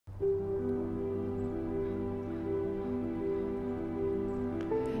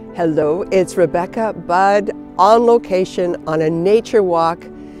Hello, it's Rebecca Budd on location on a nature walk.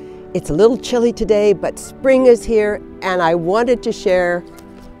 It's a little chilly today, but spring is here and I wanted to share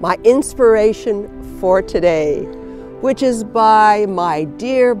my inspiration for today, which is by my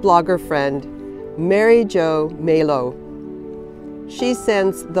dear blogger friend, Mary Jo Malo. She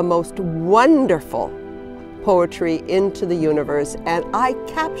sends the most wonderful poetry into the universe and I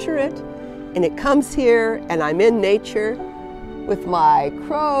capture it and it comes here and I'm in nature with my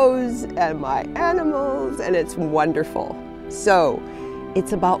crows and my animals and it's wonderful. So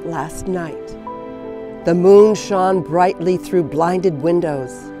it's about last night. The moon shone brightly through blinded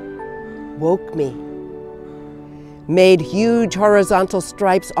windows, woke me, made huge horizontal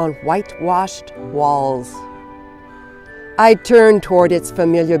stripes on whitewashed walls. I turned toward its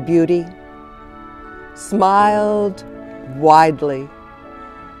familiar beauty, smiled widely,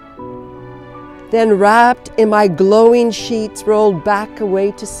 then wrapped in my glowing sheets, rolled back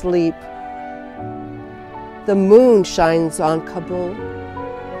away to sleep. The moon shines on Kabul,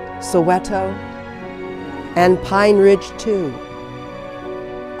 Soweto, and Pine Ridge too.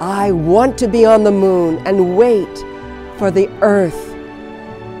 I want to be on the moon and wait for the earth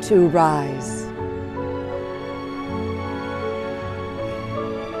to rise.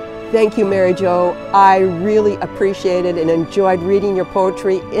 Thank you, Mary Jo. I really appreciated and enjoyed reading your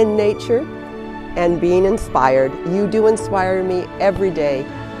poetry in nature and being inspired. You do inspire me every day.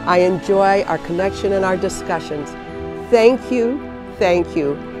 I enjoy our connection and our discussions. Thank you, thank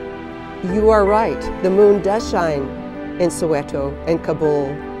you. You are right, the moon does shine in Soweto and Kabul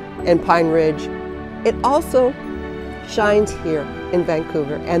and Pine Ridge. It also shines here in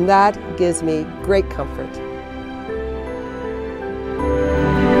Vancouver, and that gives me great comfort.